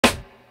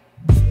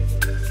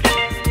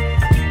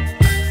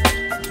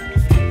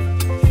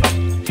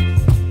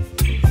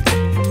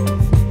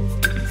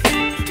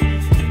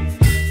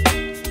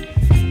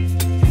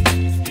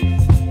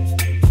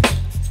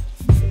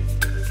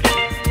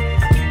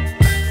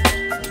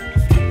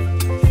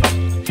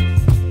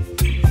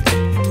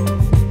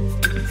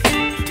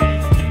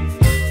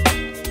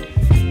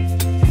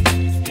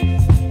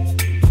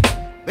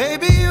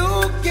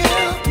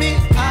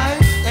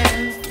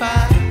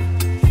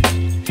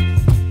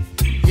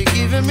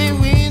giving me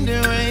wind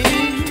and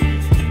rain.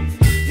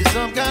 You're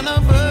some kind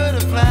of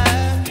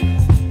butterfly.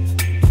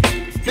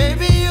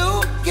 Baby,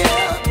 you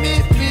give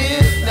me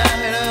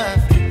midnight.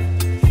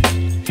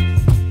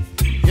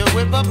 You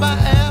whip up my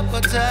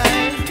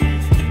appetite.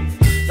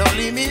 Don't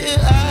leave me here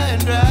high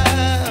and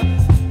dry.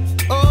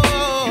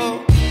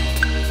 Oh,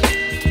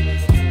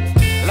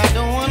 well, I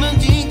don't wanna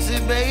jinx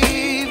it,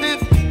 baby,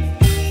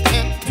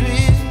 and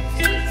twist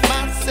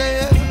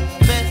myself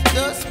at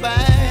the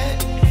spine.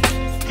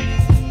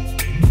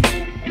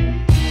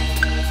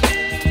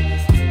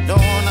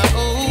 Don't wanna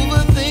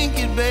overthink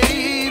it,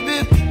 baby.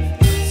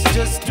 It's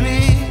just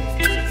twist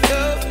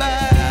your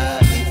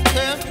body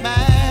and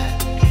mine.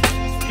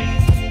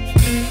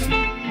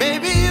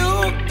 Baby, you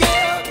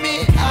give me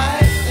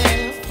ice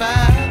and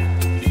fire.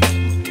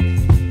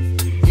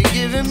 You're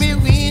giving me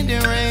wind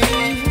and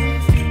rain.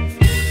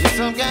 You're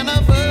some kind of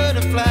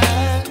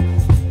butterfly.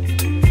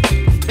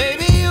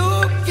 Baby, you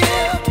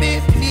give me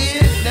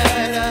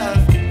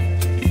midnight.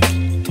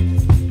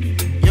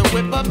 You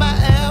whip up my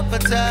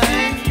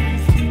appetite.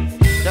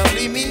 Don't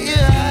leave me here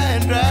high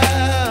and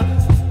dry.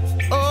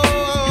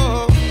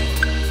 Oh,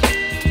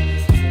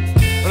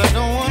 but I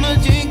don't wanna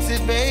jinx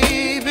it,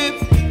 baby.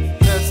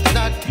 Let's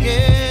not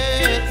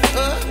get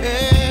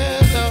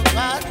ahead of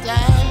my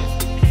time.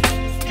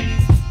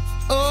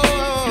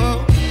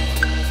 Oh,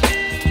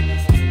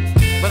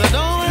 but I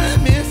don't wanna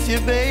miss you,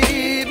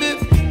 baby.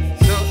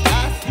 So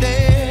I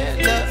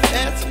stand up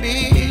and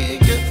speak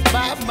just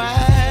my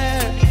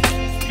mind.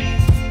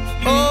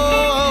 Oh.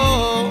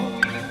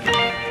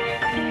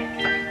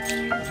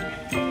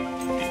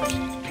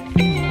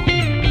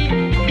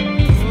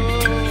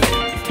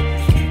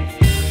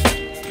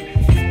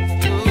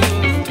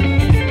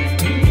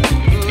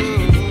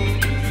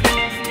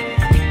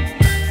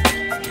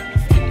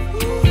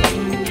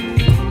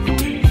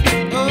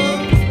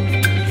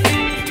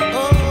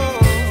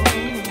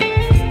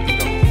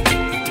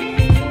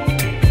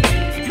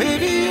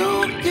 Baby, you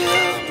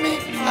give me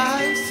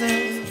ice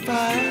and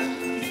fire.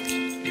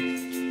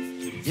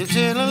 You're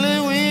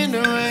chilling wind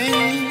and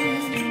rain.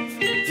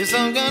 You're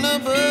some kind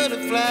of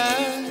butterfly.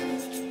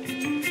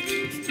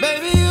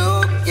 Baby, you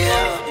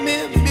give me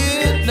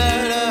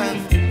midnight.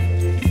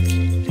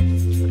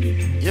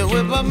 You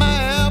whip up my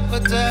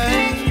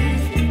appetite.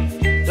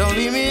 Don't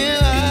leave me